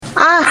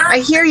I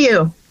hear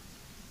you.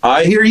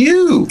 I hear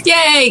you.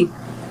 Yay!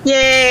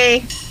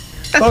 Yay.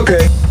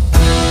 Okay.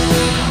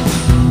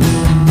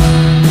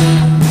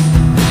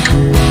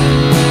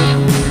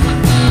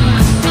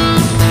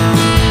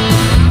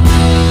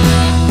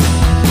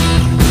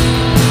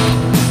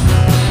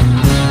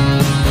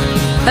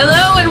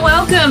 Hello and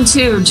welcome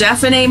to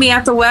Jeff and Amy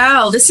at the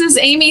Well. This is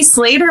Amy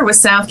Slater with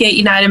Southgate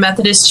United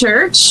Methodist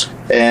Church.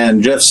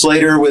 And Jeff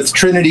Slater with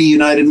Trinity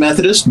United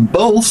Methodist,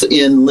 both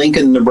in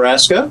Lincoln,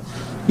 Nebraska,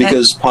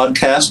 because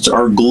podcasts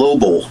are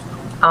global,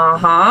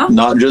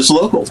 not just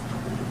local.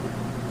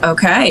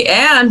 Okay,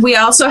 and we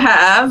also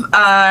have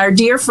our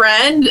dear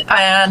friend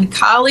and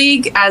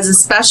colleague as a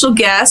special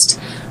guest,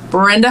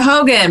 Brenda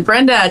Hogan.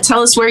 Brenda,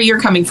 tell us where you're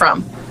coming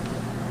from.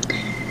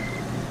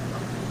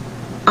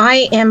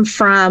 I am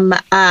from,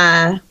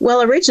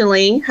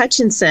 originally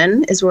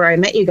Hutchinson is where I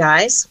met you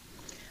guys.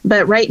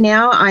 But right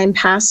now I'm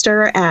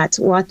pastor at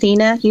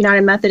Wathena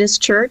United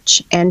Methodist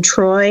Church and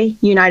Troy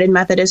United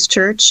Methodist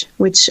Church,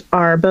 which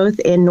are both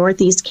in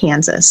Northeast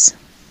Kansas.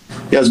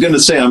 Yeah, I was going to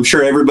say, I'm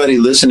sure everybody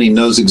listening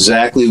knows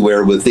exactly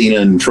where Wathena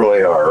and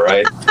Troy are,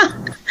 right?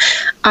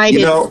 I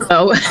didn't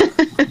know.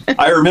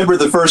 I remember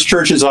the first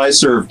churches I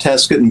served,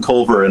 Tescott and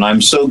Culver, and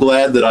I'm so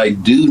glad that I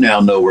do now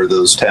know where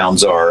those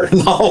towns are.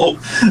 And I'll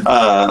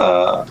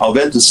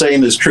bet the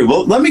same is true.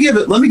 Well, let me give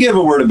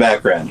a word of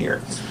background here.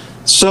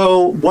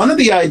 So one of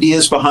the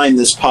ideas behind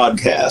this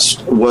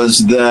podcast was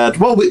that,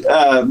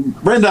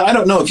 Brenda, I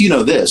don't know if you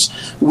know this.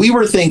 We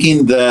were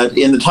thinking that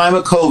in the time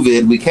of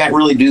COVID, we can't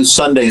really do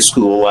Sunday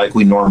school like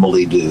we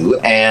normally do.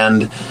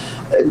 And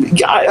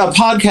a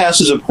podcast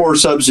is a poor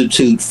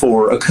substitute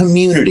for a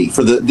community,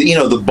 for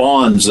the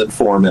bonds that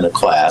form in a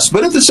class.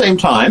 But at the same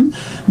time,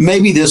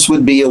 maybe this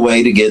would be a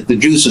way to get the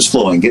juices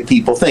flowing, get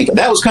people thinking.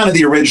 That was kind of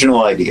the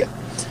original idea.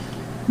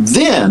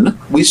 Then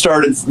I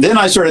started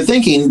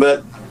thinking,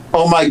 but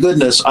oh my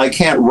goodness, I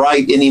can't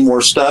write any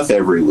more stuff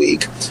every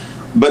week.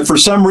 But for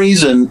some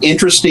reason,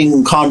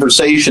 interesting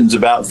conversations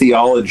about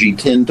theology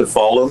tend to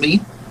follow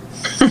me.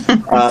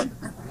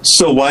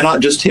 So why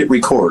not just hit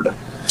record?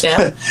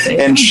 Yeah.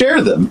 And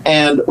share them.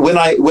 And when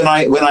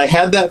I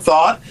had that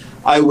thought,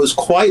 I was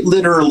quite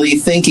literally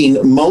thinking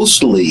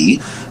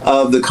mostly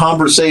of the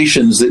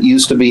conversations that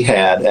used to be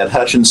had at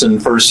Hutchinson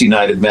First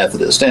United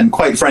Methodist, and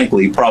quite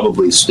frankly,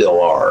 probably still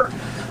are.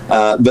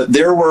 But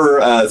there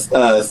were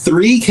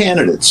three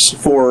candidates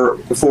for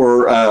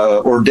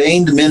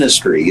ordained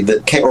ministry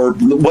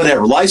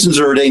licensed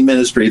or ordained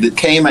ministry that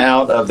came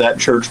out of that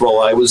church while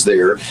I was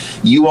there.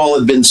 You all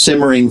had been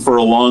simmering for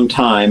a long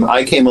time.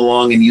 I came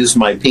along and used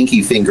my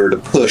pinky finger to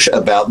push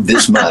about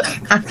this much,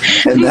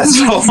 and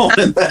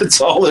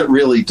that's all it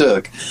really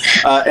took.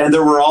 And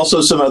there were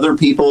also some other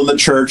people in the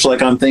church,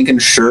 like I'm thinking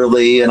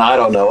Shirley and I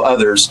don't know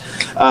others.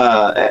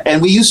 And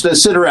we used to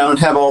sit around and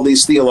have all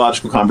these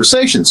theological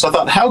conversations. So I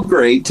thought, how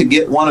great to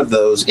get one of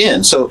those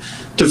in. So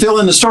to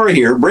fill in the story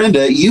here,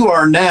 Brenda, you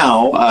are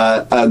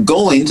now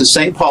going to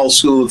St. Paul's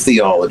School of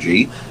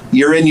Theology.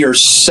 You're in your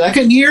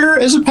second year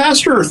as a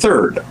pastor, or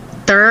third?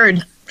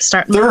 Third.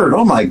 Third.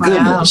 Oh my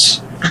goodness.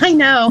 Wow. I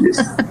know.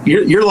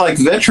 You're like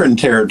veteran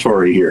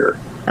territory here.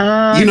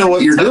 You know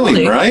what you're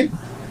doing, right?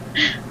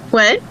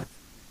 What?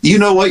 You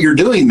know what you're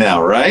doing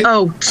now, right?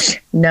 Oh,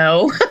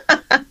 no.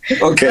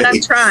 Okay. But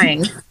I'm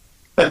trying.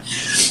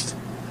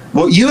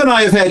 Well, you and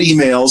I have had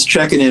emails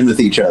checking in with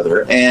each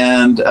other,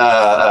 and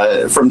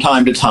from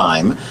time to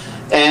time,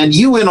 and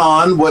you went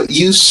on what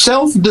you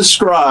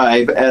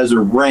self-describe as a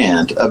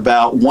rant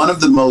about one of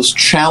the most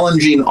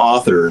challenging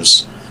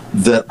authors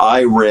that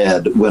I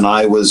read when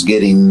I was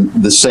getting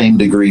the same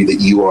degree that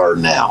you are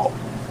now.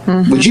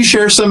 Mm-hmm. Would you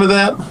share some of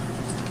that?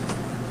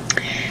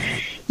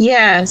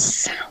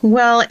 Yes.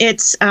 Well,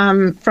 it's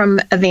from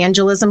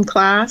evangelism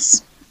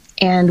class,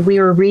 and we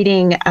were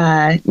reading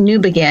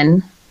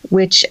Newbegin,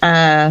 which,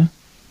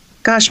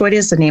 what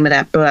is the name of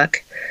that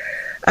book?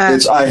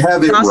 I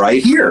have it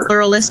right here.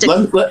 Pluralistic.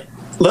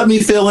 Let me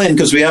fill in,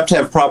 because we have to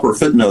have proper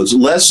footnotes.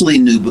 Leslie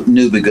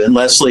Newbegin,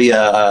 Leslie,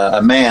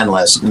 a man,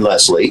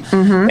 Leslie,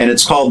 mm-hmm. And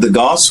it's called The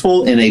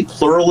Gospel in a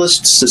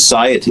Pluralist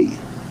Society.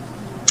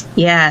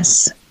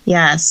 Yes.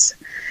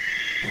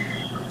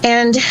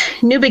 And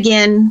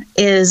Newbegin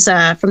is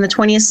from the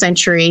 20th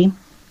century,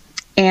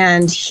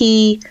 and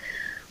he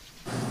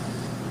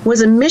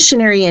was a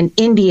missionary in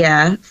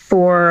India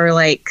for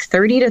like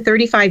 30 to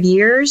 35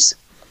 years.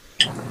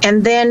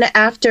 And then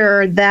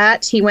after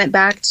that, he went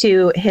back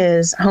to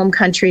his home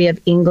country of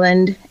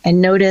England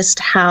and noticed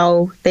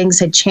how things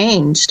had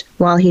changed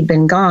while he'd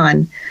been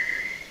gone.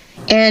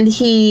 And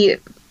he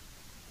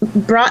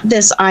brought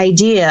this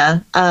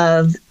idea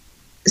of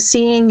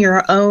seeing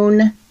your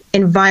own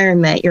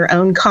environment, your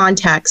own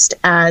context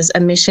as a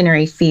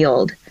missionary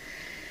field.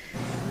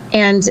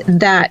 And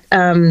that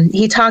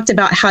he talked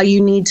about how you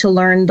need to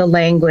learn the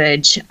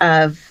language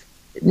of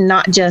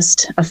not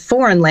just a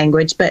foreign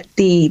language, but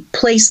the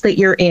place that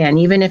you're in,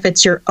 even if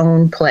it's your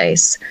own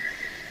place.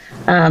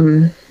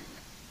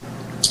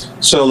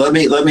 So let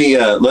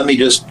me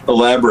just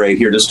elaborate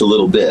here just a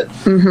little bit.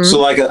 So,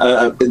 like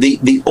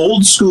the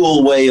old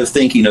school way of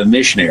thinking of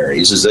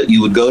missionaries is that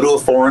you would go to a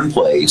foreign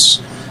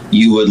place,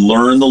 you would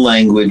learn the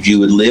language, you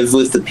would live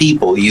with the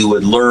people, you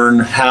would learn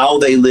how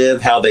they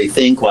live, how they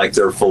think, like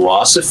their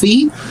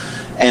philosophy,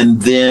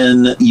 and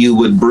then you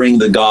would bring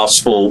the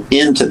gospel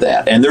into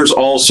that. And there's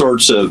all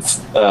sorts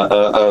of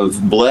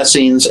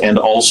blessings and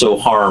also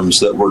harms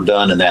that were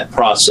done in that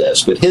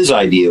process. But his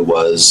idea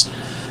was,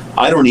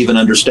 I don't even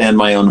understand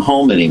my own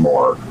home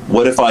anymore.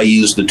 What if I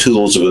use the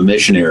tools of a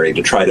missionary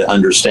to try to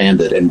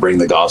understand it and bring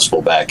the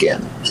gospel back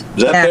in?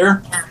 Is that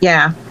fair?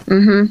 Yeah.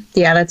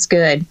 Yeah, that's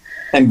good.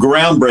 And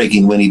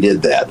groundbreaking when he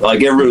did that.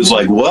 Like, everybody was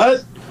like,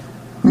 what?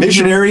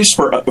 Missionaries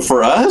for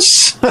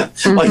us?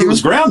 Like, it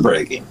was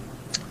groundbreaking.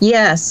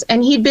 Yes,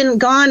 and he'd been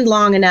gone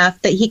long enough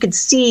that he could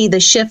see the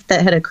shift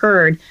that had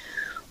occurred,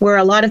 where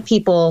a lot of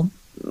people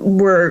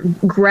were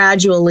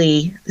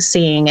gradually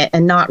seeing it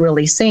and not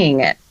really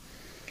seeing it.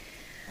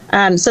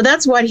 So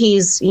that's what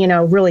he's,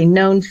 really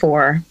known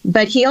for.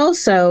 But he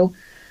also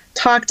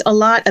talked a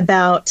lot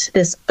about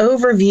this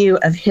overview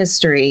of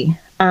history.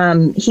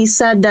 He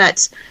said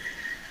that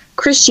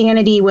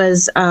Christianity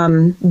was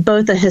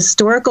both a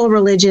historical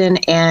religion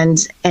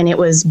and it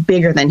was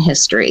bigger than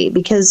history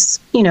because,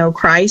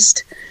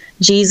 Christ,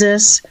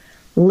 Jesus,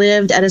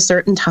 lived at a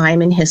certain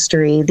time in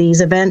history.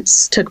 These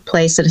events took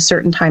place at a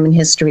certain time in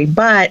history,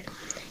 but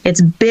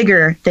it's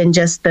bigger than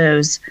just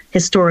those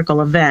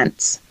historical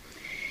events.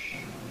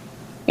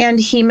 And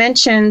he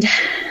mentioned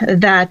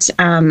that,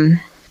 and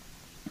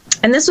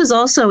this was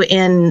also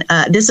in,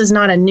 this is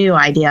not a new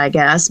idea, I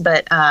guess,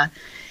 but I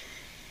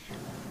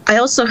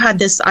also had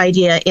this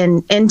idea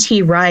in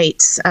N.T.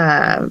 Wright's,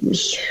 a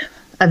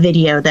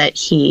video that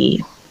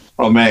he...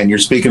 Oh, man, you're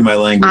speaking my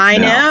language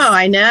now.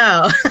 I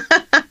know.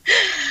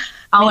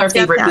 All our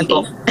favorite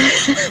people.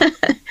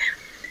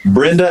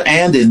 Brenda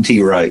and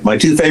N.T. Wright, my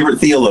two favorite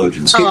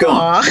theologians. Keep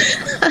going.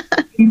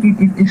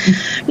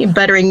 You're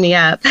buttering me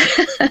up.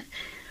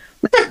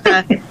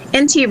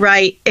 N.T.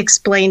 Wright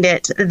explained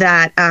it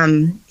that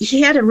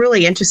he had a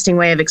really interesting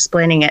way of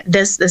explaining it.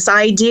 This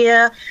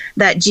idea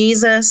that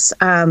Jesus,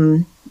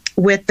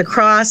 with the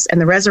cross and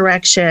the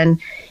resurrection,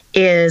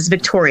 is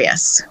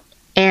victorious,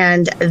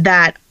 and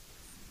that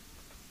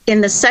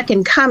in the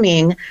second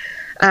coming,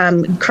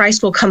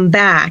 Christ will come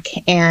back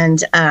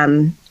and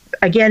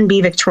again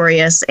be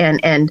victorious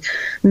and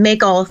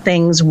make all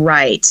things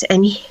right.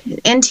 And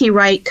N.T.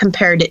 Wright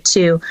compared it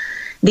to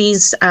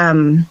these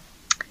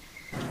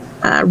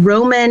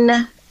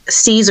Roman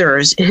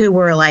Caesars who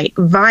were like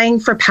vying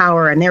for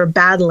power, and they were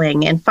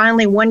battling, and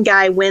finally one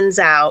guy wins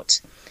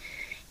out,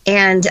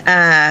 and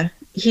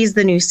he's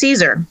the new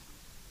Caesar.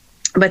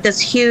 But this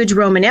huge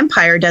Roman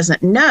Empire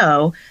doesn't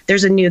know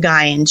there's a new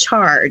guy in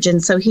charge,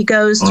 and so he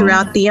goes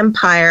throughout the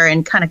empire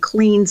and kind of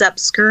cleans up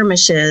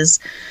skirmishes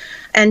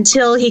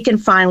until he can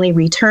finally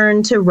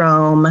return to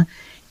Rome,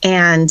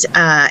 and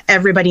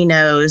everybody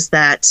knows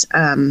that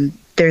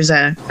there's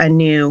a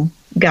new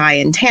guy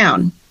in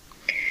town.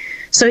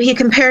 So he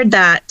compared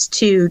that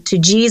to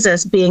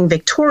Jesus being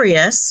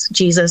victorious.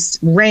 Jesus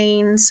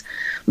reigns,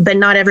 but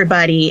not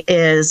everybody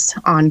is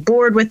on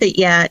board with it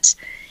yet.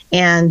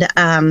 And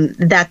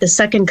that the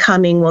second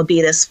coming will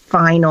be this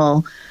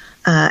final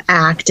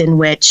act in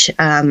which,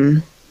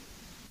 everybody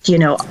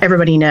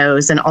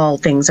knows and all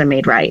things are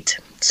made right.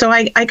 So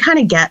I kind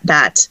of get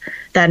that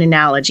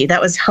analogy.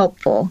 That was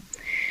helpful.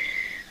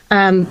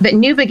 But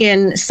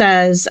Newbigin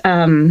says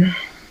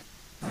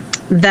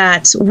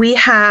that we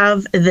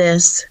have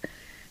this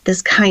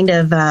kind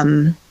of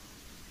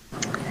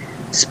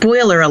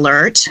spoiler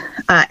alert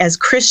as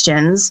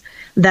Christians,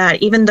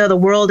 that even though the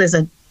world is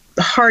a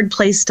hard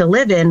place to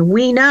live in,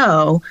 we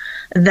know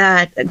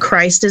that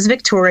Christ is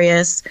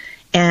victorious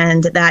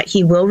and that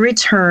he will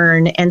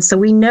return. And so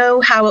we know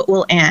how it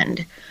will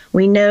end.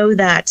 We know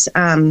that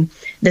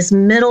this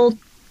middle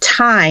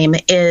time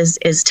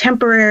is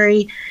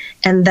temporary,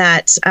 and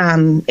that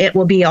it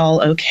will be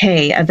all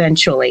okay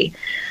eventually.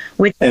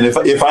 And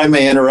if I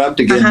may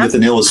interrupt again with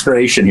an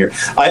illustration here,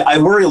 I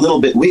worry a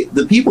little bit.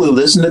 The people who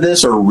listen to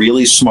this are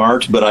really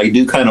smart, but I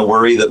do kind of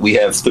worry that we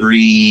have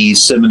 3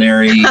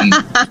 seminary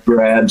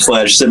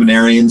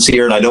grad/seminarians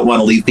here, and I don't want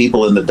to leave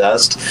people in the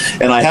dust.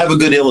 And I have a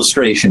good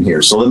illustration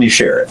here, so let me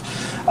share it.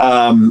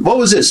 What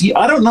was this?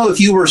 I don't know if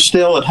you were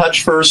still at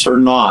Hutch First or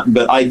not,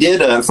 but I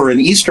did, for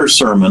an Easter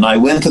sermon, I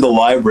went to the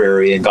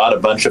library and got a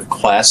bunch of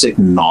classic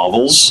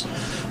novels,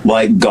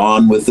 like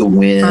Gone with the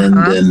Wind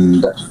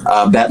and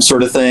that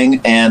sort of thing.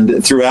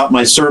 And throughout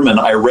my sermon,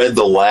 I read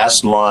the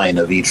last line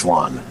of each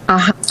one.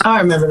 Oh, I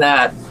remember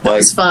that. That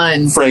was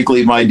fun.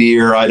 Frankly, my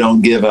dear, I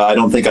don't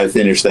think I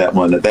finished that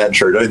one at that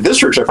church. This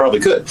church, I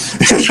probably could.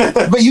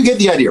 But you get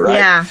the idea, right?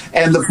 Yeah.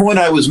 And the point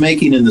I was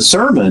making in the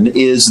sermon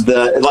is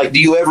that, do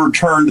you ever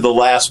turn to the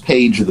last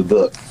page of the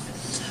book?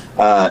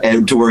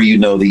 And to where you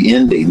know the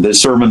ending. The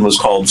sermon was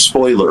called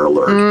Spoiler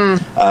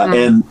Alert.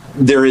 And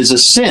there is a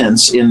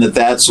sense in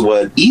that's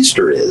what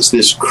Easter is,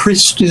 this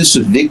Christus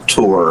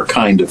Victor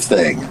kind of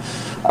thing.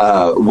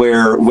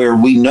 where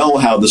we know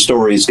how the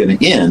story is going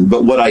to end.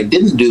 But what I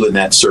didn't do in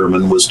that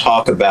sermon was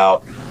talk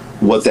about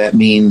what that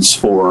means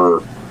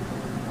for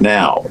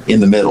now, in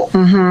the middle.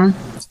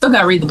 Still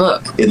got to read the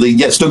book.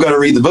 Still got to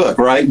read the book,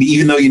 right?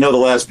 Even though you know the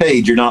last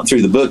page, you're not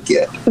through the book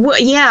yet.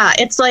 Well, yeah,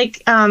 it's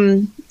like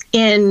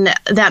in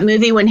that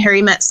movie When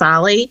Harry Met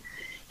Sally.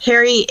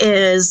 Harry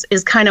is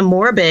kind of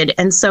morbid,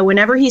 and so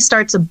whenever he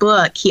starts a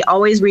book, he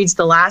always reads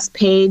the last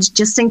page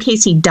just in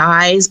case he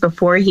dies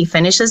before he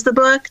finishes the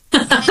book.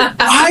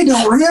 I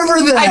don't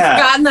remember that. I've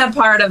forgotten that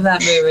part of that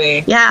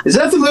movie. Yeah. Is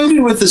that the movie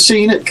with the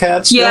scene at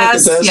Cat's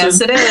Yes, Delicatessen?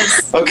 yes, it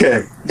is.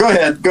 Okay, go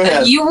ahead.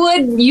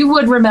 You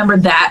would remember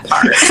that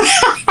part.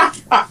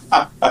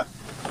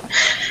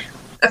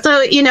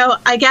 So,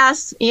 I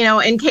guess,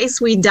 in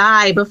case we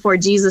die before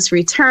Jesus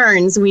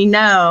returns, we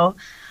know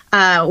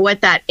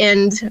what that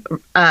end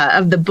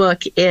of the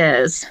book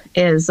is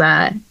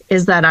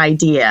that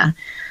idea.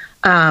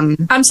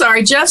 I'm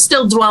sorry, Jeff's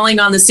still dwelling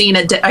on the scene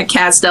at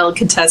Cat's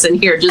Delicatessen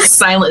here, just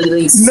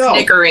silently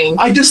snickering.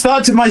 I just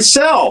thought to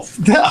myself,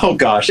 oh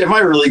gosh, am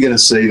I really going to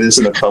say this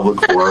in a public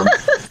forum?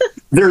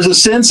 There's a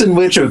sense in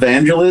which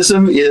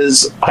evangelism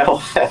is, I'll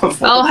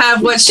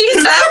have what she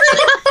said.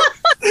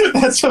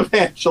 That's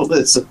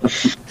evangelism.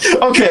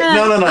 Okay,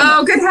 no.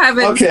 Oh, good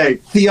heavens. Okay,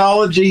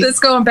 theology. Let's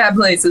go in bad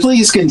places.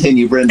 Please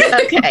continue, Brenda.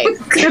 Okay.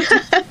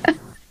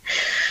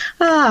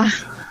 All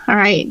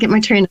right, get my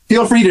train.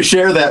 Feel free to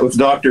share that with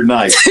Dr.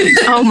 Knight.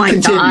 Oh my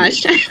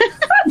gosh.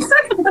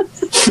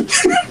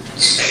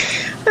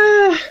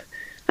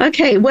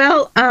 Okay,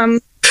 well,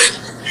 that.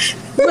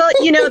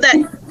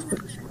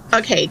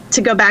 Okay,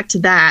 to go back to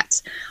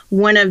that,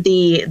 one of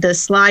the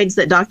slides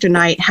that Dr.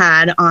 Knight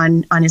had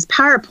on his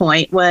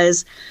PowerPoint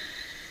was,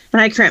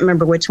 and I can't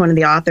remember which one of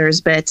the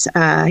authors, but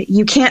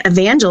you can't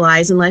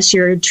evangelize unless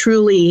you're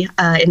truly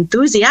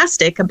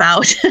enthusiastic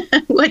about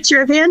what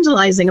you're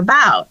evangelizing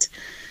about.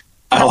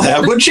 I'll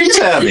have what she's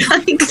having.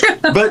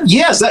 But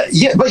yes,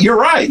 but you're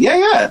right.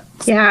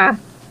 Yeah.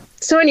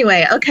 So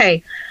anyway,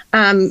 okay.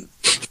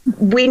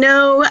 We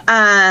know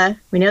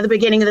the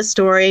beginning of the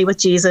story with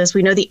Jesus.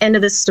 We know the end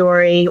of the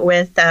story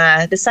with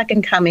the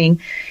second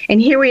coming, and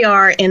here we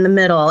are in the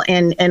middle.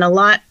 And a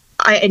lot.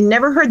 I had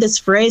never heard this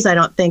phrase, I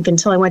don't think,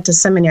 until I went to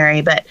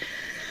seminary. But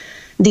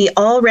the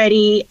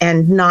already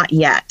and not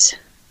yet.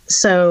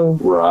 So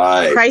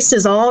right. Christ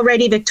is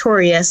already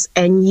victorious,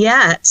 and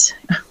yet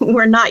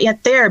we're not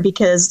yet there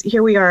because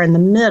here we are in the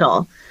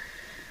middle.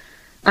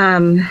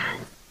 And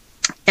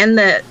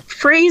the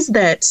phrase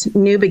that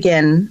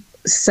Newbigin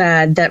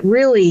said that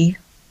really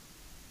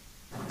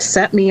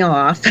set me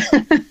off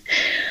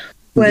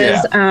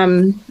was,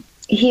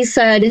 he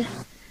said,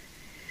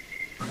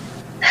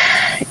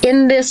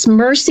 in this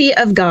mercy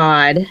of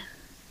God,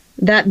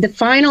 that the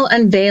final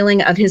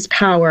unveiling of his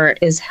power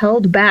is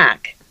held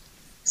back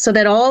so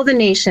that all the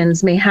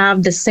nations may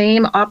have the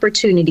same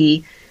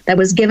opportunity that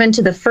was given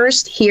to the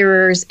first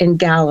hearers in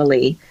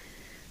Galilee,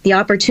 the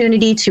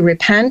opportunity to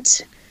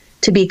repent,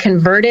 to be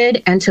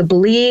converted, and to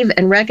believe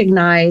and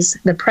recognize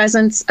the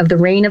presence of the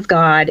reign of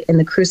God in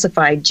the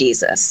crucified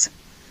Jesus.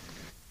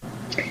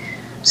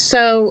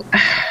 So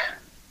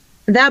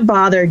that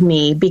bothered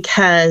me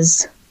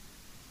because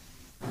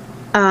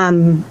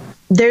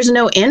there's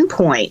no end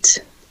point.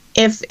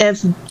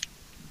 If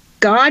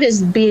God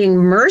is being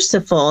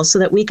merciful so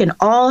that we can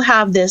all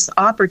have this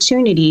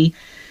opportunity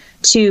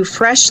to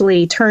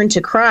freshly turn to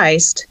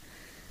Christ,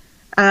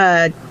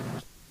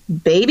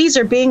 babies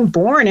are being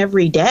born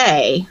every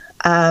day.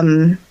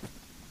 When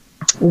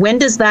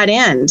does that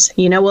end?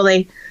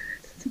 Will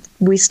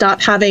we stop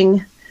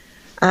having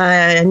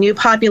a new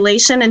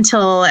population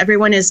until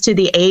everyone is to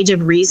the age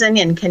of reason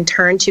and can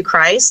turn to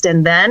Christ,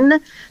 and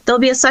then there'll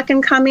be a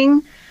second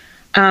coming?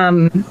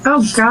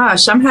 Oh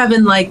gosh, I'm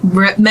having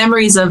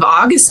memories of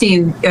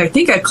Augustine. I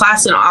think a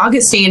class in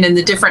Augustine and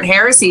the different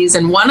heresies,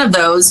 and one of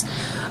those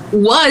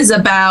was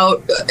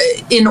about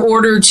in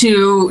order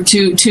to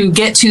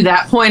get to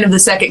that point of the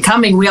second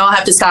coming, we all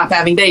have to stop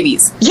having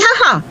babies.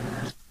 Yeah.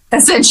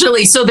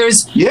 Essentially, so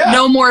there's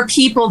no more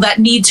people that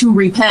need to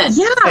repent.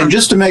 Yeah. And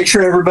just to make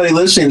sure everybody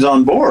listening's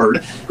on board,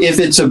 if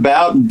it's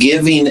about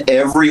giving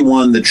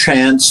everyone the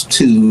chance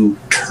to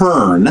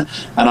turn,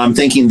 and I'm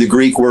thinking the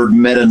Greek word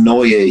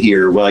metanoia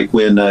here, like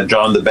when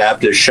John the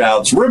Baptist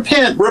shouts,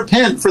 repent,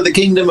 repent, for the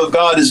kingdom of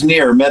God is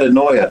near,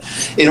 metanoia.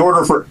 In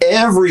order for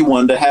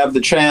everyone to have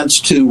the chance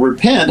to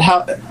repent,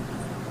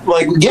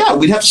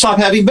 we'd have to stop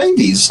having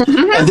babies,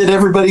 and then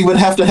everybody would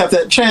have to have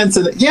that chance.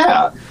 And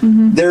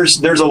there's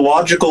a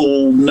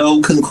logical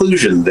no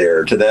conclusion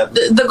there to that.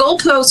 The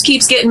goalpost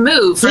keeps getting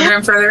moved further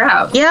and further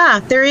out. Yeah,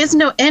 there is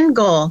no end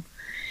goal.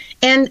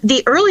 And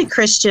the early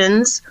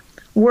Christians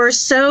were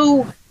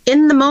so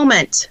in the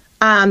moment.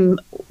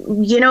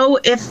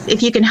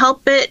 If you can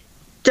help it,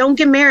 don't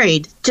get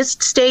married.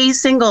 Just stay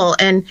single.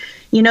 And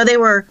they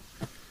were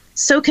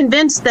so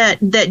convinced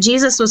that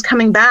Jesus was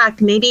coming back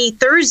maybe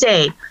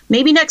Thursday,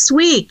 maybe next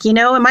week,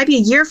 it might be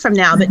a year from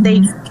now, but they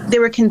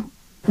were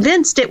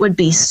convinced it would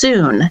be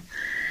soon.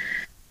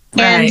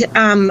 Right.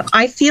 And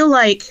I feel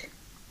like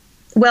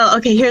Well,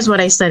 okay, here's what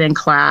I said in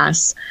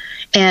class.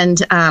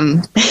 And,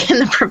 and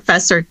the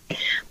professor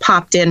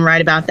popped in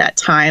right about that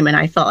time, and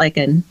I felt like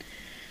an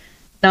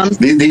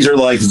These are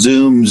like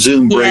Zoom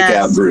breakout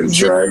Yes, groups,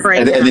 Zoom right?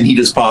 breakout. And then he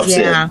just pops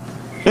yeah.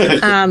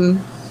 in.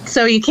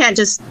 So you can't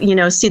just,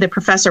 see the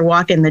professor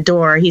walk in the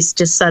door. He's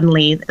just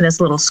suddenly this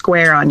little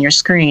square on your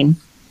screen.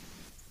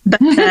 But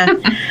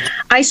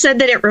I said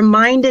that it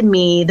reminded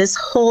me, this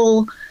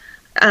whole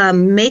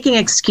making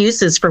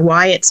excuses for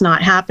why it's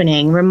not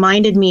happening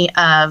reminded me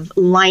of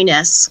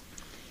Linus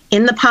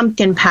in the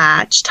pumpkin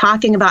patch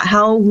talking about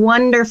how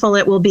wonderful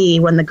it will be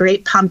when the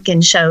great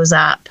pumpkin shows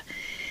up.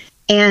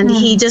 And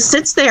he just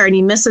sits there and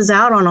he misses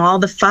out on all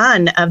the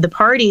fun of the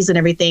parties and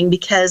everything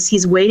because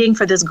he's waiting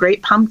for this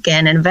great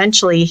pumpkin. And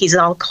eventually he's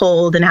all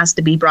cold and has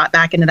to be brought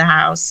back into the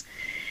house.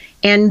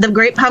 And the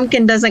great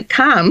pumpkin doesn't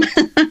come.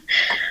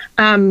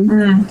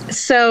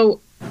 So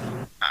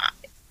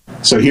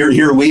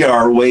here we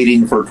are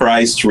waiting for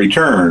Christ's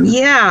return.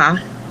 yeah.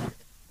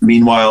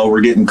 Meanwhile,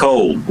 we're getting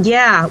cold.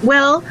 Yeah.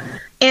 Well,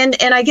 and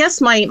I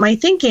guess my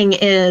thinking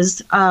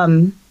is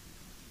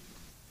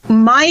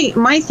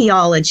my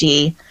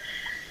theology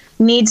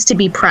needs to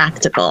be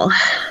practical.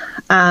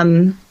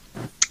 I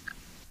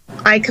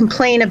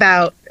complain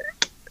about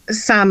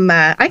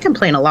I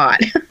complain a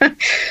lot,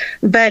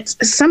 but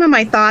some of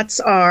my thoughts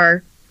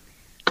are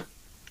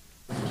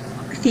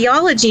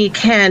theology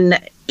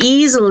can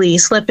easily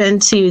slip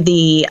into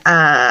the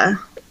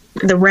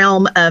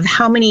realm of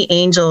how many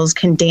angels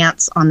can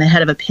dance on the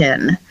head of a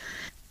pin.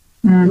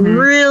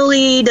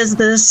 Really, does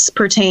this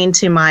pertain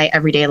to my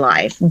everyday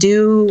life?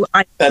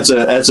 That's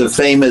a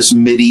famous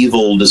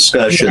medieval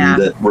discussion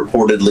that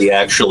reportedly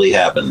actually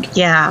happened.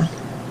 Yeah.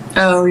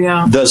 Oh,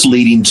 yeah. Thus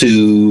leading to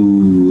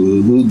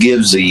who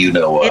gives a you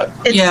know what.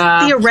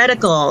 It's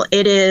theoretical.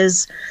 It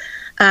is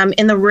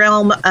in the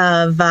realm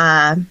of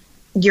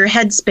your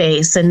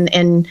headspace.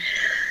 And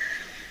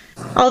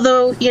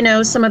although,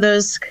 some of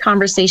those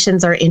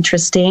conversations are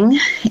interesting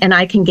and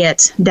I can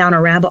get down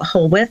a rabbit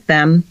hole with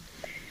them,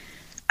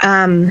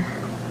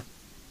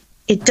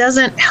 it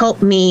doesn't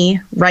help me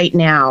right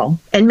now.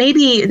 And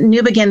maybe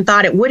Newbegin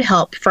thought it would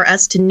help for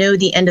us to know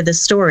the end of the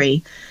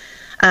story.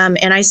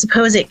 And I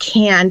suppose it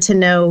can, to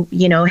know,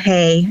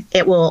 hey,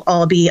 it will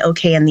all be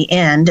okay in the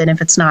end. And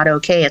if it's not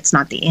okay, it's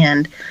not the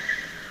end.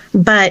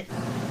 But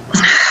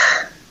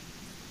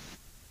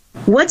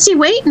what's he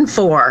waiting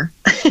for?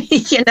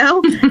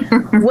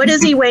 What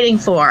is he waiting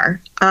for?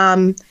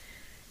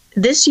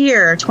 This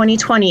year,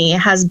 2020,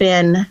 has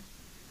been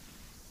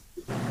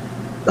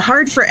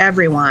hard for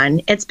everyone.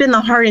 It's been the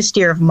hardest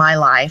year of my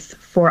life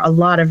for a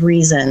lot of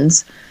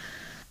reasons.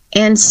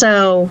 And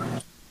so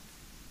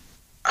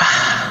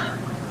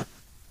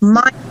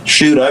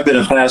Shoot, I've been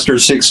a pastor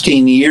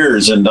 16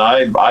 years and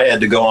I had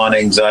to go on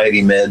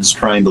anxiety meds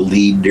trying to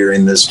lead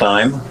during this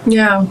time.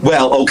 Yeah.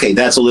 Well, okay,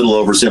 that's a little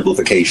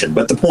oversimplification,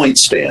 but the point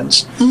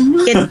stands.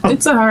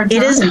 It's a hard time.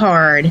 It is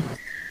hard.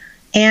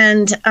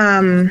 And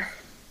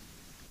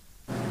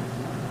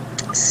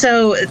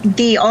so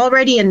the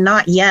already and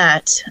not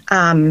yet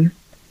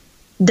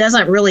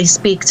doesn't really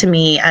speak to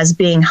me as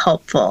being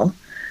helpful.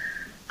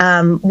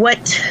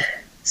 What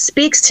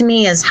speaks to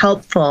me as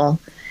helpful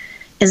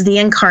is the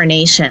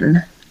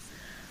incarnation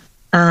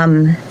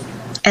and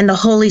the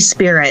Holy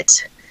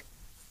Spirit.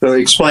 So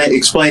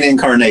explain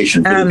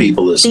incarnation for the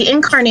people listening. The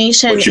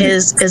incarnation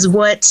is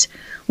what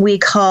we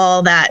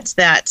call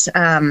that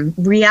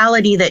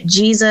reality that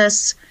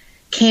Jesus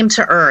came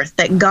to earth,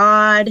 that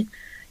God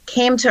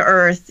came to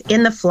earth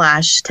in the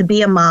flesh to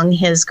be among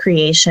his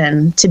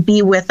creation, to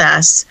be with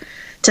us,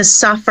 to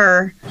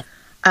suffer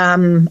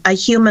a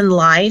human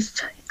life.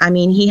 I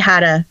mean, he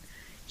had a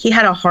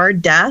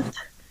hard death.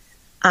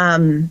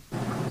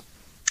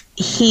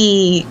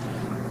 He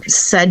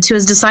said to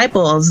his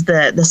disciples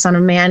that the Son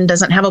of Man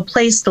doesn't have a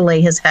place to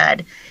lay his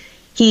head.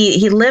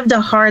 He lived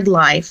a hard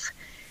life,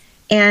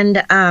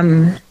 and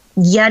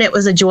yet it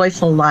was a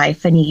joyful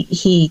life, and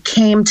he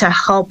came to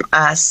help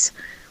us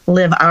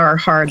live our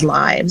hard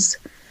lives.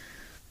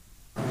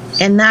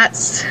 And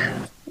that's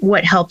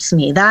what helps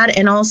me. That,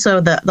 and also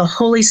the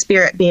Holy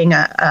Spirit being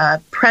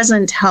a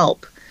present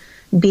help,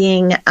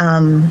 being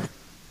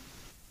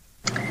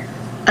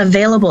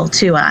available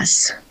to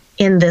us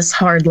in this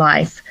hard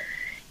life.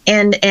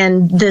 And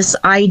this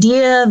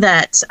idea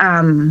that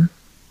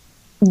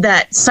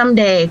that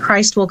someday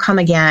Christ will come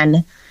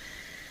again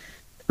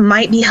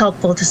might be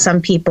helpful to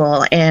some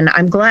people, and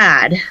I'm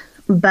glad.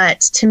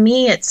 But to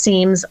me, it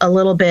seems a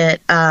little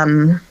bit,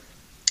 and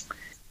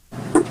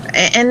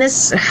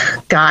this,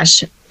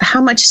 gosh,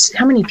 how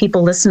many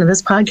people listen to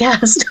this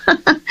podcast?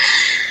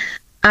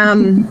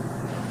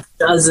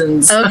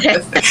 Dozens. Okay.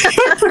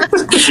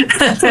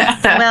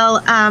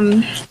 Well,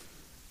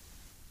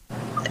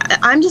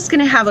 I'm just going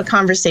to have a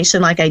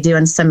conversation like I do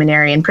in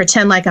seminary and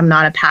pretend like I'm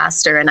not a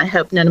pastor, and I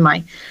hope none of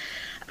my...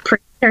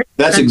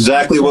 That's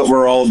exactly what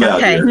we're all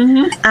about here.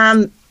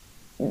 Mm-hmm.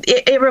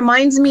 It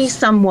reminds me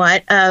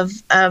somewhat of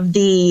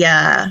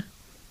the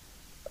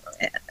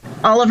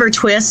Oliver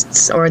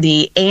Twists or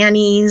the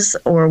Annies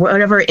or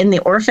whatever in the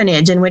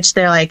orphanage, in which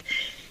they're like,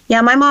 Yeah,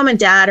 my mom and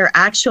dad are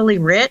actually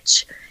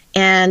rich,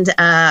 and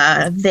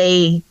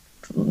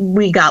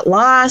we got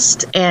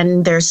lost,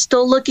 and they're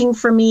still looking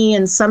for me,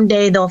 and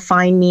someday they'll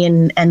find me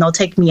and they'll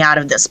take me out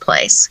of this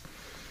place.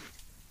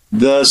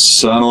 The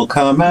sun will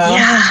come out.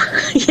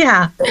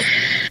 Yeah.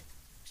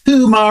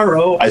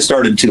 Tomorrow. I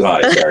started too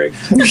high, sorry.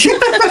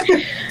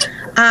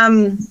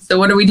 So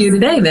what do we do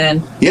today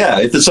then? Yeah,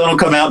 if the sun will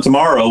come out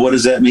tomorrow, what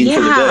does that mean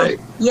for the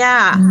day?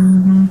 Yeah.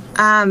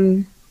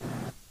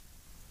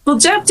 Well,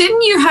 Jeff,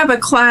 didn't you have a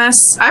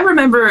class? I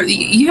remember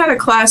you had a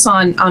class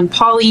on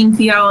Pauline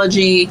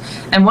theology,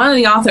 and one of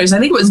the authors, I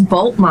think it was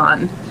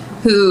Bultmann,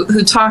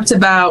 who talked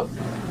about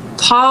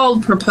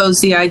Paul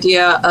proposed the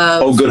idea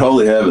of, oh, good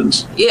holy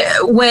heavens!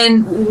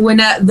 When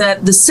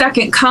the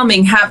second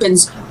coming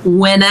happens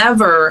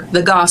whenever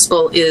the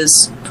gospel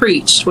is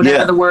preached,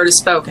 whenever the word is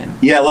spoken.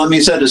 Yeah, let me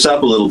set this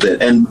up a little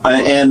bit, and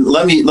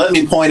let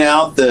me point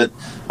out that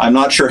I'm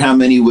not sure how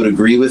many would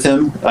agree with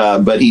him,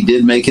 but he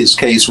did make his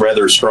case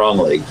rather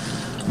strongly.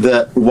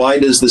 That why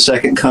does the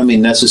second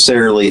coming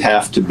necessarily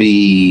have to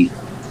be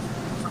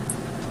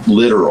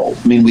literal?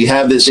 I mean, we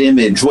have this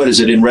image, what is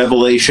it, in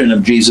Revelation,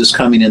 of Jesus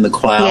coming in the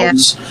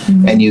clouds,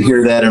 and you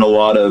hear that in a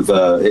lot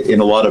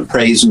of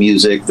praise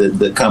music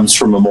that comes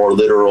from a more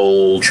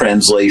literal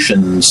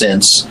translation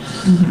sense.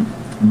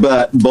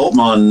 But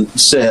Bultmann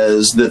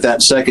says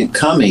that second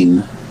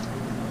coming,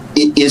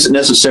 it isn't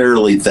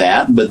necessarily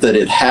that, but that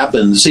it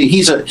happens. See,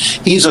 he's a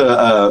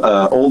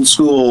old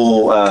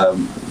school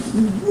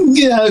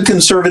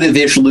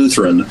conservative-ish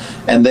Lutheran,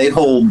 and they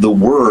hold the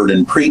word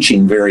and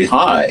preaching very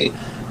high.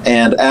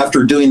 And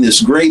after doing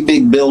this great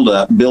big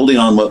building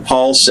on what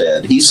Paul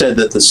said, he said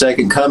that the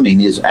second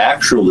coming is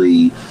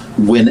actually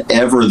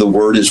whenever the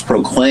word is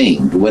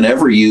proclaimed,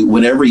 whenever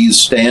you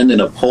stand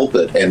in a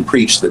pulpit and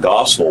preach the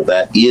gospel,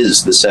 that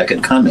is the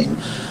second coming.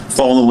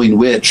 Following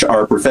which,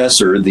 our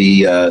professor,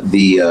 the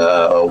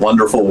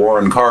wonderful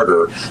Warren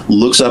Carter,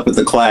 looks up at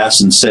the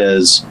class and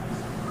says,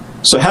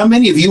 "So how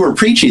many of you are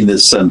preaching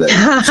this Sunday?"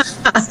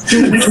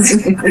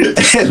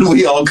 And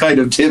we all kind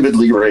of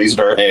timidly raised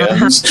our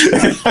hands.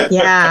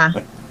 Yeah.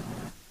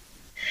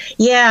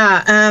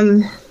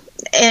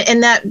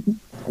 And that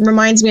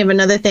reminds me of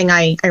another thing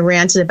I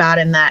ranted about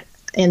in that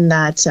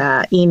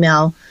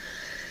email,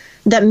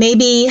 that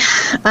maybe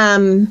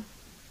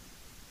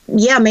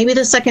maybe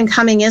the second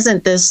coming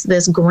isn't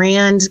this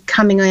grand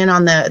coming in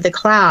on the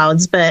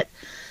clouds, but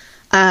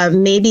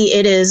maybe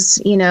it is,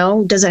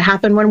 does it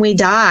happen when we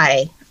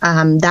die?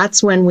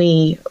 That's when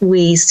we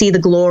see the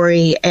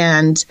glory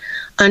and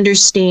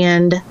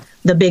understand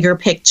the bigger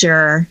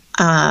picture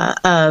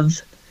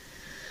of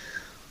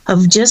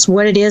just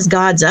what it is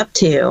God's up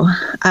to.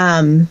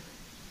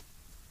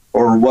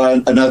 Or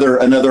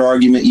another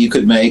argument you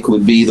could make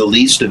would be the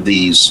least of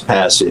these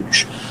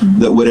passage,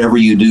 that whatever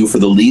you do for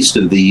the least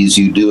of these,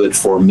 you do it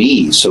for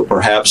me. So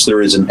perhaps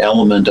there is an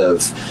element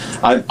of,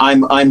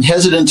 I'm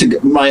hesitant to,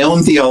 my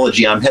own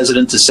theology, I'm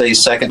hesitant to say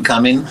second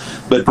coming,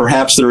 but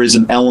perhaps there is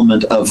an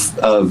element of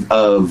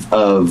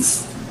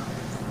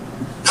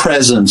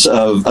presence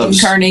of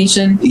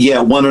incarnation. Yeah,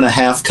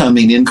 1.5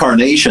 coming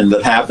incarnation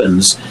that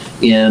happens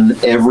in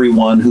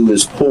everyone who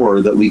is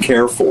poor that we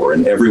care for,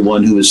 and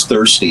everyone who is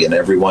thirsty, and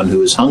everyone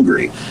who is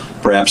hungry.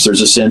 Perhaps there's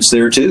a sense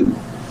there too.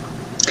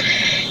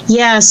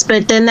 Yes,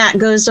 but then that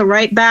goes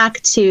right back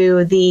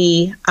to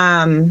the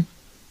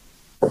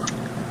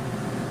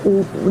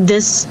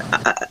this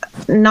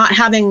not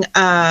having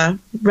a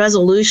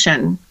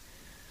resolution.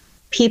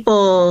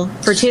 People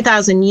for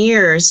 2,000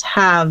 years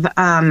have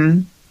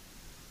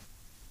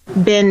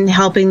been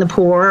helping the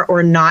poor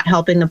or not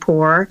helping the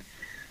poor.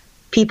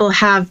 People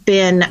have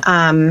been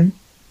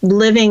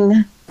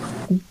living,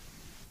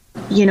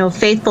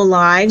 faithful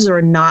lives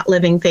or not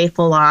living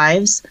faithful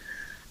lives.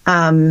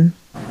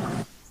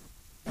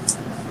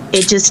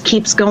 It just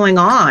keeps going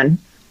on.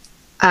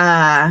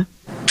 And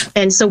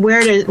so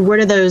where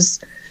do those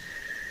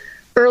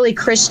early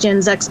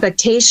Christians'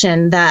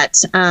 expectation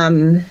that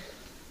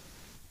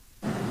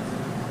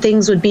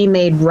things would be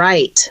made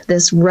right,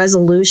 this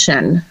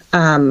resolution,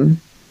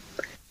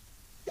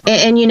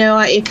 and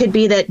it could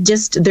be that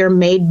just they're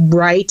made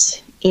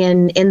right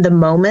in the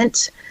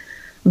moment,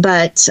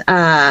 but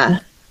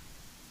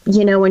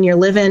when you're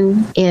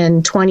living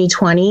in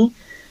 2020,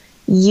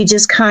 you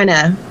just kind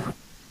of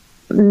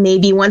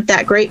maybe want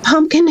that great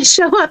pumpkin to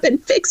show up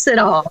and fix it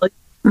all.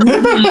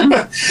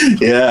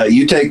 Yeah,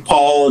 you take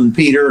Paul and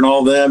Peter and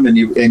all them, and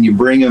you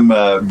bring them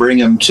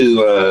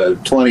to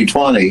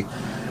 2020.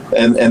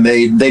 And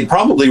they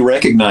probably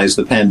recognize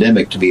the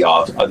pandemic, to be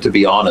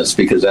honest,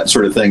 because that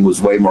sort of thing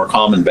was way more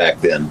common back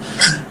then.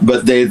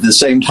 But at the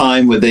same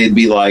time, they'd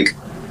be like,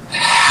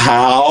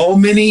 "How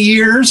many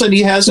years and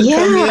he hasn't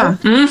come yet?"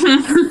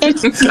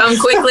 Come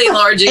quickly,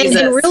 Lord Jesus.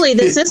 And really,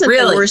 this isn't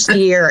the worst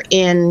year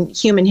in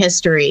human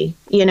history.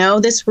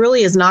 This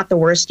really is not the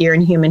worst year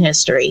in human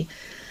history.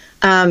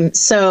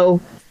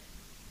 So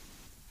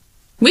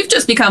we've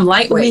just become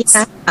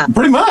lightweights.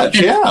 Pretty much,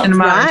 yeah. In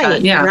right,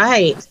 yeah.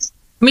 Right.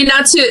 I mean,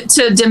 not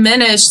to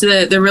diminish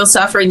the real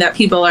suffering that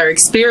people are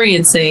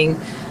experiencing,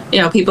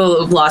 people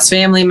who've lost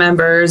family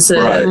members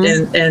Right.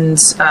 and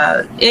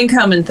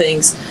income and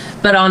things.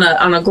 But on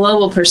a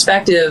global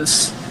perspective,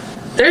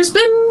 there's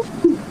been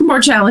more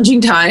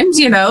challenging times,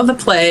 the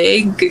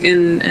plague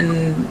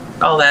and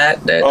all that.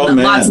 Oh,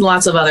 man. Lots and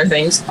lots of other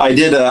things. I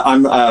did.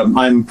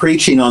 I'm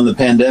preaching on the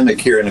pandemic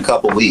here in a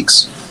couple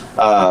weeks.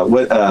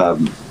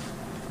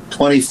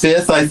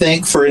 25th, I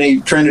think, for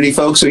any Trinity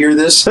folks who hear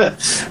this.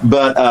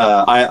 But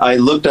I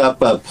looked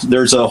up.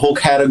 There's a whole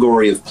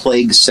category of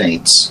plague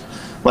saints.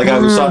 Like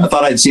I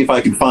thought I'd see if I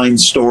could find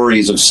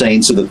stories of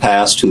saints of the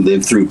past who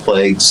lived through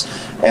plagues.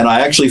 And I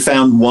actually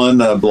found one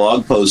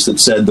blog post that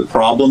said the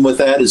problem with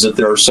that is that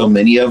there are so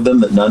many of them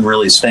that none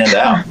really stand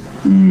out.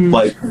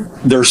 Like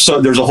there's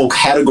a whole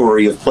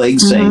category of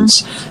plague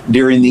saints.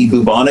 During the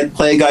bubonic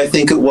plague, I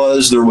think it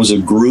was, there was a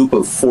group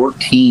of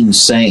 14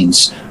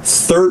 saints.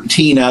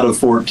 13 out of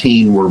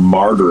 14 were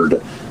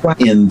martyred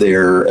in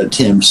their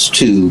attempts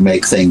to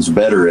make things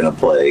better in a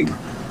plague.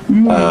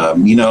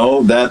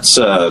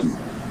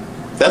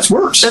 That's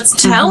worse.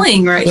 That's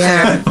telling right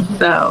there,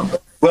 though.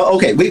 Well,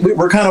 okay,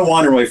 we're kind of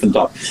wandering away from the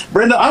topic.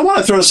 Brenda, I want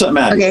to throw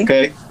something at you.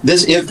 Okay,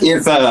 this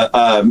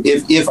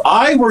if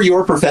I were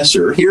your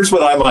professor, here's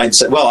what I might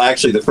say. Well,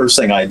 actually, the first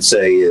thing I'd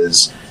say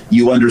is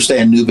you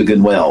understand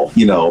Newbigin well.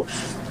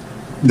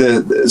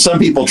 Some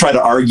people try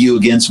to argue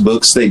against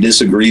books they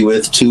disagree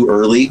with too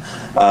early,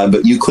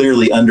 but you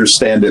clearly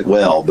understand it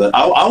well. But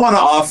I want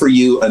to offer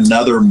you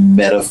another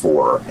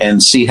metaphor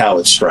and see how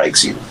it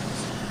strikes you.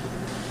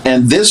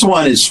 And this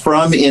one is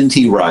from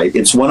N.T. Wright.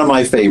 It's one of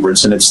my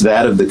favorites, and it's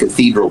that of the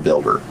cathedral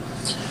builder.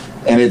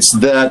 And it's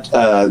that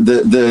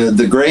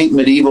the great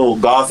medieval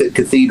Gothic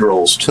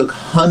cathedrals took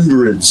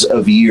hundreds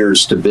of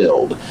years to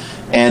build.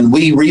 And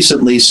we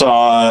recently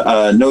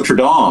saw Notre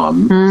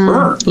Dame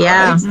burn.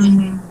 Yeah.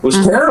 Right? It was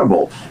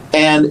terrible.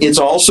 And it's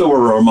also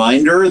a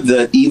reminder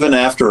that even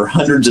after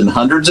hundreds and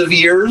hundreds of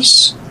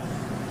years,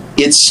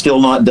 it's still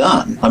not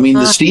done. I mean,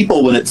 the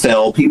steeple, when it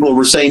fell, people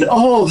were saying,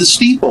 oh, the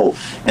steeple.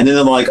 And then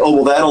they're like, oh,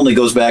 well, that only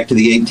goes back to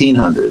the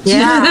 1800s.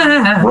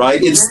 Yeah.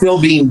 Right? It's still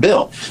being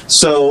built.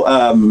 So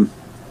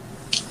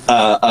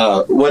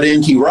what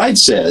N.T. Wright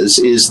says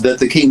is that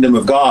the kingdom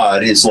of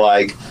God is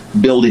like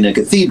building a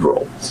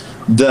cathedral.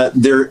 That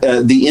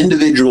the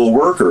individual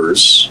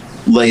workers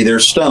lay their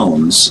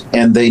stones,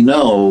 and they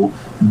know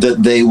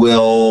that they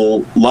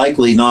will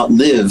likely not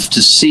live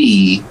to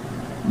see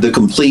the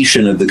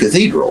completion of the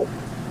cathedral.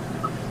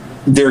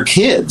 Their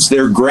kids,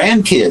 their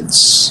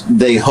grandkids,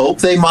 they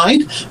hope they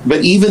might,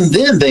 but even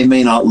then they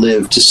may not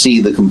live to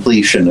see the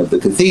completion of the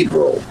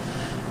cathedral.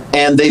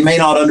 And they may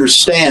not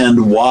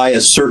understand why a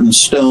certain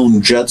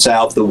stone juts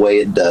out the way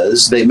it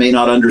does. They may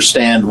not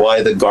understand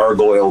why the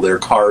gargoyle they're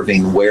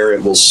carving, where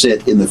it will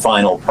sit in the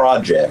final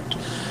project.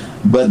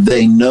 But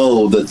they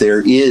know that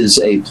there is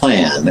a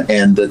plan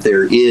and that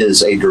there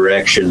is a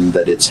direction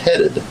that it's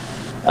headed.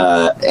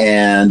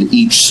 And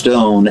each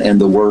stone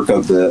and the work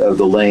of the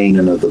laying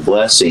and of the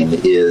blessing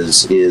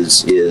is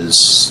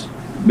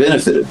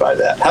benefited by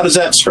that. How does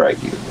that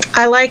strike you?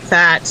 I like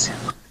that.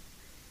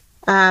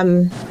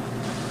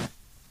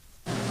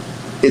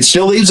 It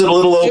still leaves it a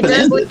little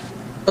open-ended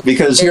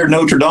because here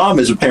Notre Dame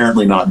is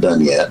apparently not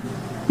done yet.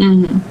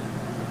 Mm-hmm.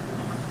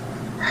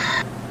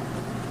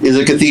 Is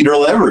a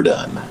cathedral ever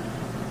done?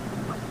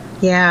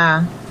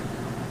 Yeah.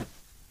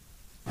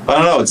 I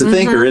don't know. It's a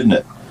thinker, isn't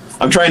it?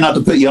 I'm trying not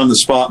to put you on the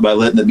spot by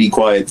letting it be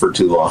quiet for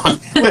too long.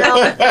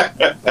 Well,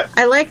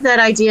 I like that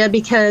idea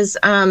because,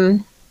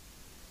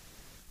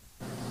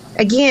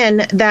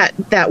 again,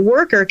 that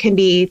worker can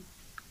be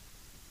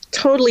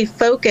totally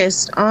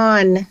focused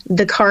on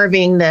the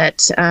carving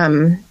that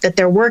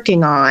they're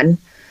working on,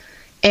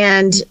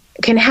 and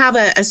can have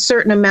a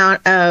certain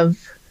amount of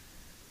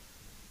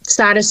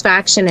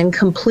satisfaction in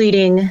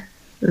completing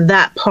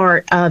that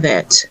part of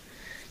it,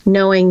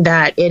 knowing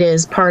that it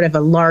is part of a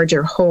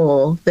larger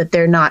whole that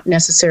they're not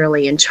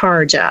necessarily in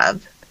charge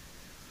of.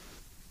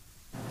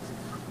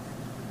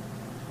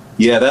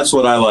 Yeah, that's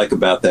what I like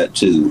about that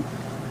too.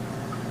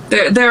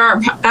 There are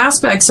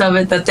aspects of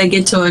it that they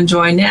get to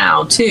enjoy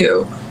now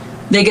too.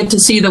 They get to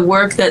see the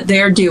work that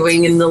they're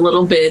doing in the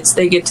little bits.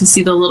 They get to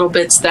see the little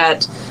bits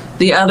that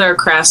the other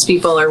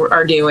craftspeople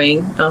are doing.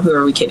 Oh, who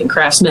are we kidding?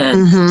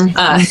 Craftsmen.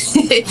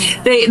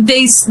 Mm-hmm.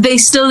 They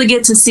still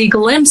get to see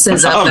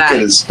glimpses of that. I'm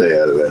gonna stay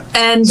out of that.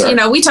 And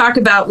Sorry. we talk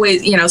about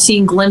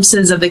seeing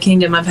glimpses of the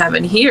kingdom of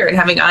heaven here and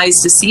having eyes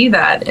to see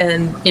that.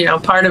 And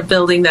part of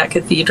building that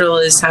cathedral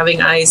is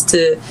having eyes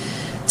to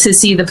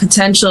see the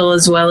potential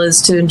as well as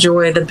to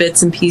enjoy the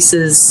bits and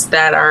pieces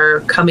that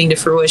are coming to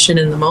fruition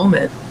in the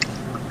moment.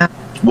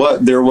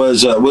 What there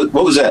was? What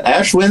was that?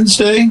 Ash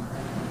Wednesday,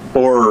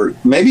 or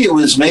maybe it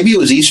was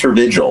Easter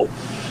Vigil.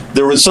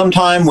 There was some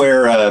time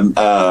where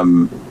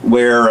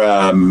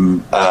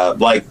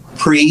like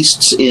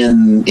priests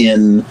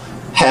in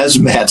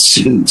hazmat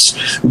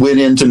suits went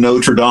into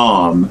Notre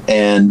Dame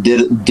and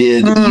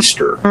did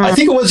Easter. I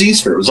think it was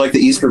Easter. It was like the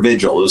Easter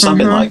Vigil. It was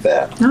something like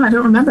that. No, I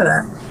don't remember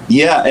that.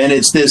 Yeah, and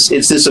it's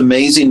this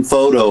amazing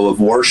photo of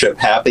worship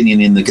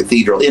happening in the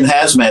cathedral in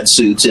hazmat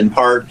suits in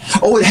part.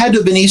 Oh, it had to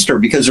have been Easter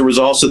because there was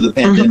also the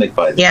pandemic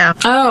by then. Yeah.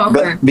 Oh,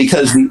 okay. But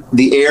because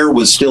the air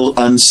was still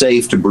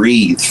unsafe to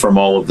breathe from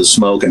all of the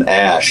smoke and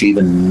ash,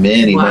 even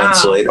many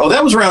months later. Oh,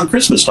 that was around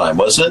Christmas time,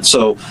 wasn't it?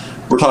 So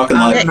we're talking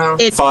like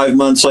 5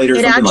 months later.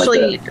 It something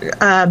actually like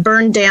that.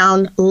 Burned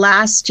down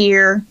last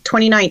year,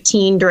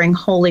 2019, during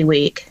Holy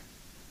Week.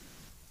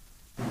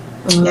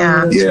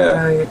 Yeah.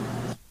 Right.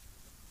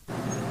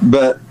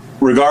 But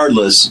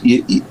regardless,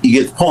 you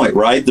get the point,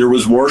 right? There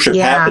was worship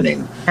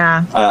happening.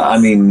 Yeah. I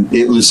mean,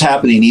 it was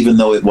happening even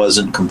though it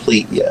wasn't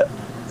complete yet.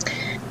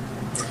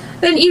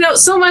 And,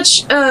 so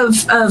much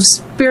of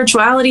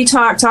spirituality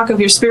talk of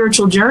your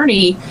spiritual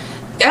journey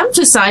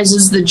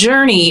emphasizes the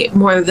journey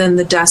more than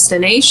the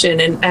destination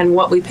and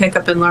what we pick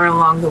up and learn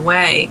along the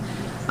way.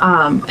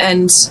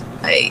 And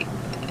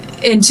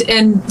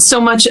so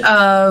much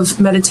of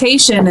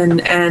meditation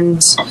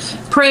and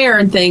prayer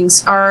and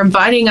things are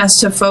inviting us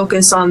to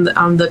focus on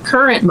the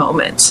current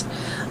moment.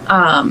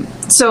 I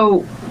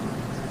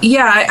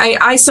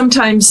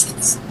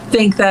sometimes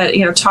think that,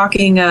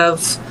 talking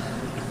of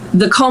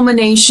the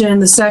culmination,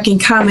 the second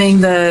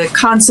coming, the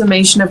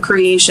consummation of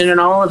creation and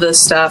all of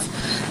this stuff,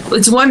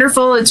 it's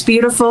wonderful, it's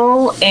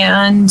beautiful,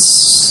 and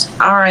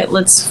all right,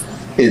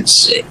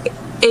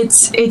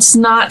 it's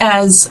not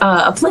as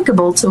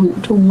applicable to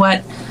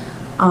what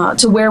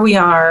to where we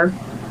are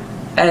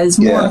as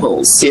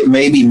mortals. It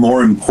may be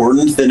more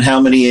important than how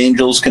many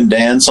angels can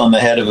dance on the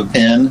head of a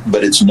pin,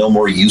 but it's no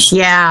more useful.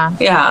 Yeah.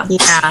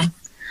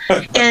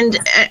 And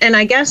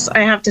I guess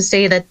I have to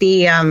say that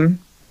the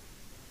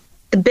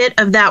bit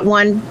of that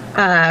one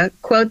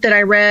quote that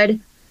I read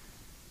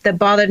that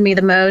bothered me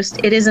the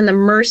most, it is in the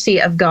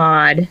mercy of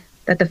God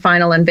that the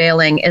final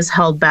unveiling is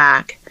held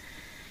back.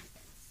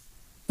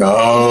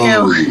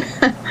 Oh.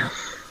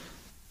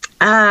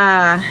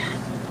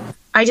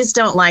 I just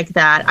don't like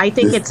that. I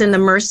think it's in the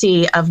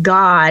mercy of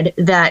God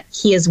that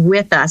he is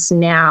with us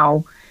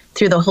now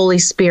through the Holy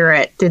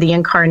Spirit, through the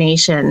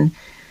incarnation,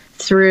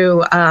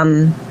 through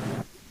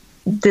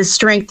the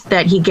strength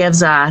that he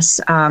gives us,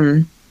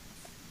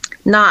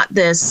 not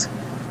this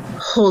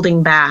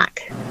holding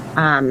back.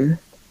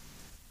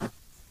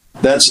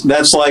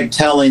 That's like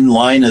telling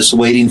Linus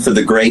waiting for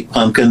the great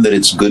pumpkin that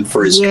it's good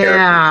for his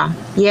character.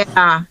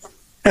 Yeah.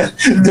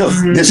 No,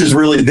 this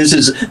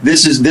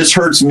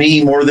hurts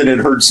me more than it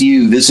hurts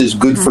you. This is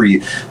good for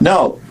you.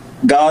 No,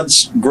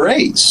 God's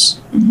grace.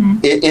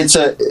 It's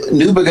a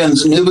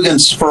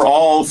Newbegin's for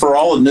all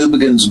of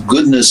Newbegin's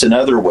goodness in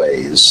other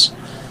ways.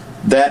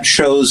 That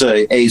shows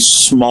a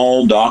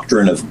small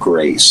doctrine of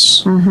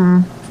grace.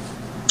 And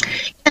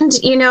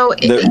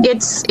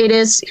it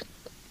is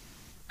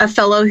a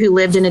fellow who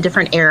lived in a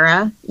different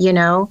era,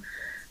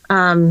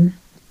 and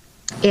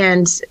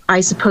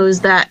I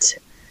suppose that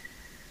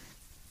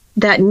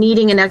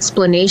needing an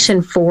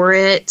explanation for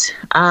it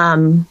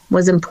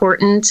was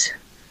important,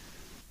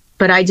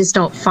 but I just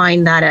don't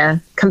find that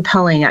a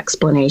compelling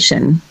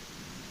explanation.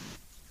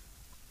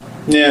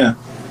 Yeah.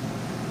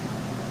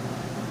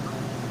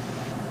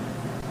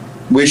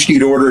 Wished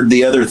you'd ordered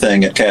the other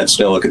thing at Katz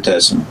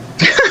Delicatessen.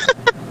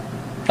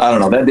 I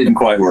don't know. That didn't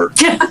quite work.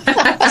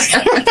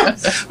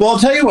 Well, I'll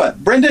tell you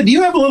what, Brenda, do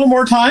you have a little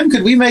more time?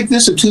 Could we make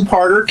this a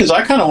two-parter? Because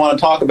I kind of want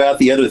to talk about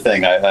the other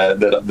thing that I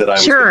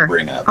was going to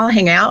bring up. I'll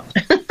hang out.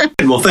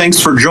 Well, thanks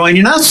for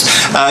joining us.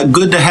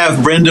 Good to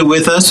have Brenda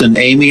with us, and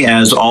Amy,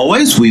 as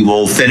always. We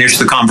will finish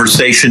the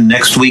conversation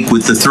next week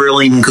with the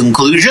thrilling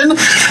conclusion.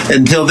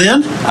 Until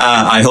then,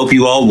 I hope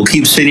you all will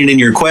keep sending in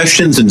your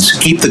questions and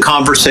keep the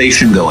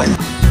conversation going.